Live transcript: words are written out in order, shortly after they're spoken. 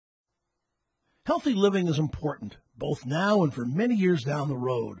Healthy living is important, both now and for many years down the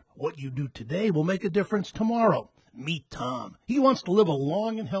road. What you do today will make a difference tomorrow. Meet Tom. He wants to live a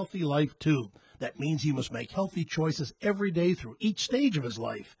long and healthy life, too. That means he must make healthy choices every day through each stage of his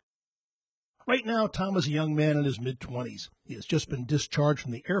life. Right now, Tom is a young man in his mid-20s. He has just been discharged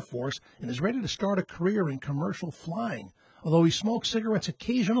from the Air Force and is ready to start a career in commercial flying. Although he smokes cigarettes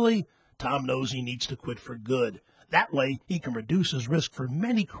occasionally, Tom knows he needs to quit for good. That way, he can reduce his risk for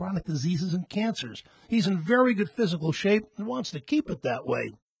many chronic diseases and cancers. He's in very good physical shape and wants to keep it that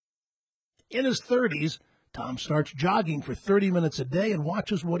way. In his 30s, Tom starts jogging for 30 minutes a day and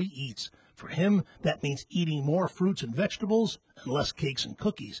watches what he eats. For him, that means eating more fruits and vegetables and less cakes and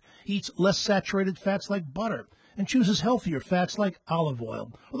cookies. He eats less saturated fats like butter and chooses healthier fats like olive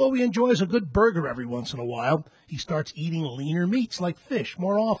oil. Although he enjoys a good burger every once in a while, he starts eating leaner meats like fish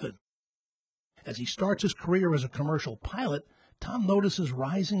more often. As he starts his career as a commercial pilot, Tom notices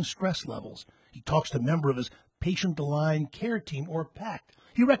rising stress levels. He talks to a member of his patient-aligned care team, or PACT.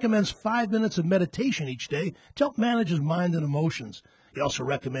 He recommends 5 minutes of meditation each day to help manage his mind and emotions. He also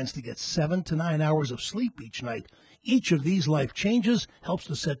recommends to get 7 to 9 hours of sleep each night. Each of these life changes helps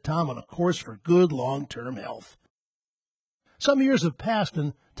to set Tom on a course for good long-term health. Some years have passed,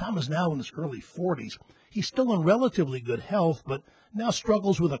 and Tom is now in his early 40s. He's still in relatively good health, but now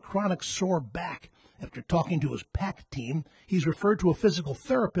struggles with a chronic sore back. After talking to his PACT team, he's referred to a physical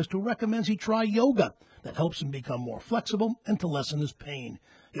therapist who recommends he try yoga. That helps him become more flexible and to lessen his pain.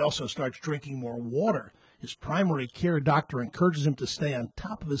 He also starts drinking more water. His primary care doctor encourages him to stay on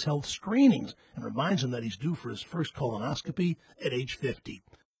top of his health screenings and reminds him that he's due for his first colonoscopy at age 50.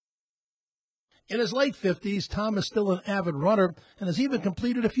 In his late 50s, Tom is still an avid runner and has even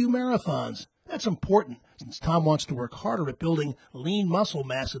completed a few marathons. That's important, since Tom wants to work harder at building lean muscle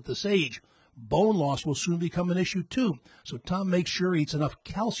mass at this age. Bone loss will soon become an issue, too, so Tom makes sure he eats enough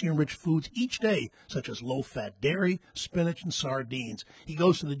calcium-rich foods each day, such as low-fat dairy, spinach, and sardines. He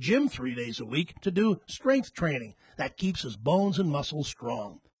goes to the gym 3 days a week to do strength training. That keeps his bones and muscles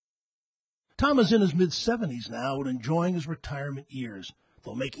strong. Tom is in his mid-70s now and enjoying his retirement years.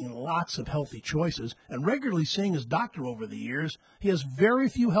 Though making lots of healthy choices and regularly seeing his doctor over the years, he has very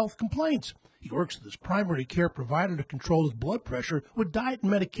few health complaints. He works with his primary care provider to control his blood pressure with diet and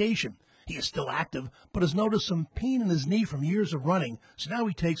medication. He is still active, but has noticed some pain in his knee from years of running, so now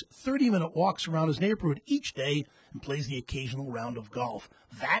he takes 30-minute walks around his neighborhood each day and plays the occasional round of golf.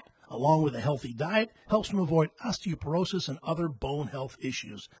 That, along with a healthy diet, helps him avoid osteoporosis and other bone health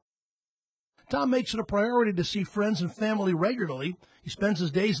issues. Tom makes it a priority to see friends and family regularly. He spends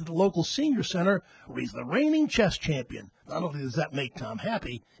his days at the local senior center, where he's the reigning chess champion. Not only does that make Tom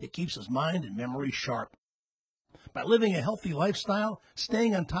happy, it keeps his mind and memory sharp. By living a healthy lifestyle,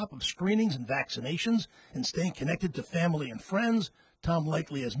 staying on top of screenings and vaccinations, and staying connected to family and friends, Tom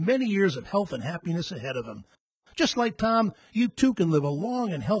likely has many years of health and happiness ahead of him. Just like Tom, you too can live a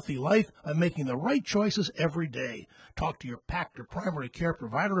long and healthy life by making the right choices every day. Talk to your PACT or primary care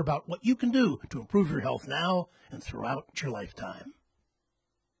provider about what you can do to improve your health now and throughout your lifetime.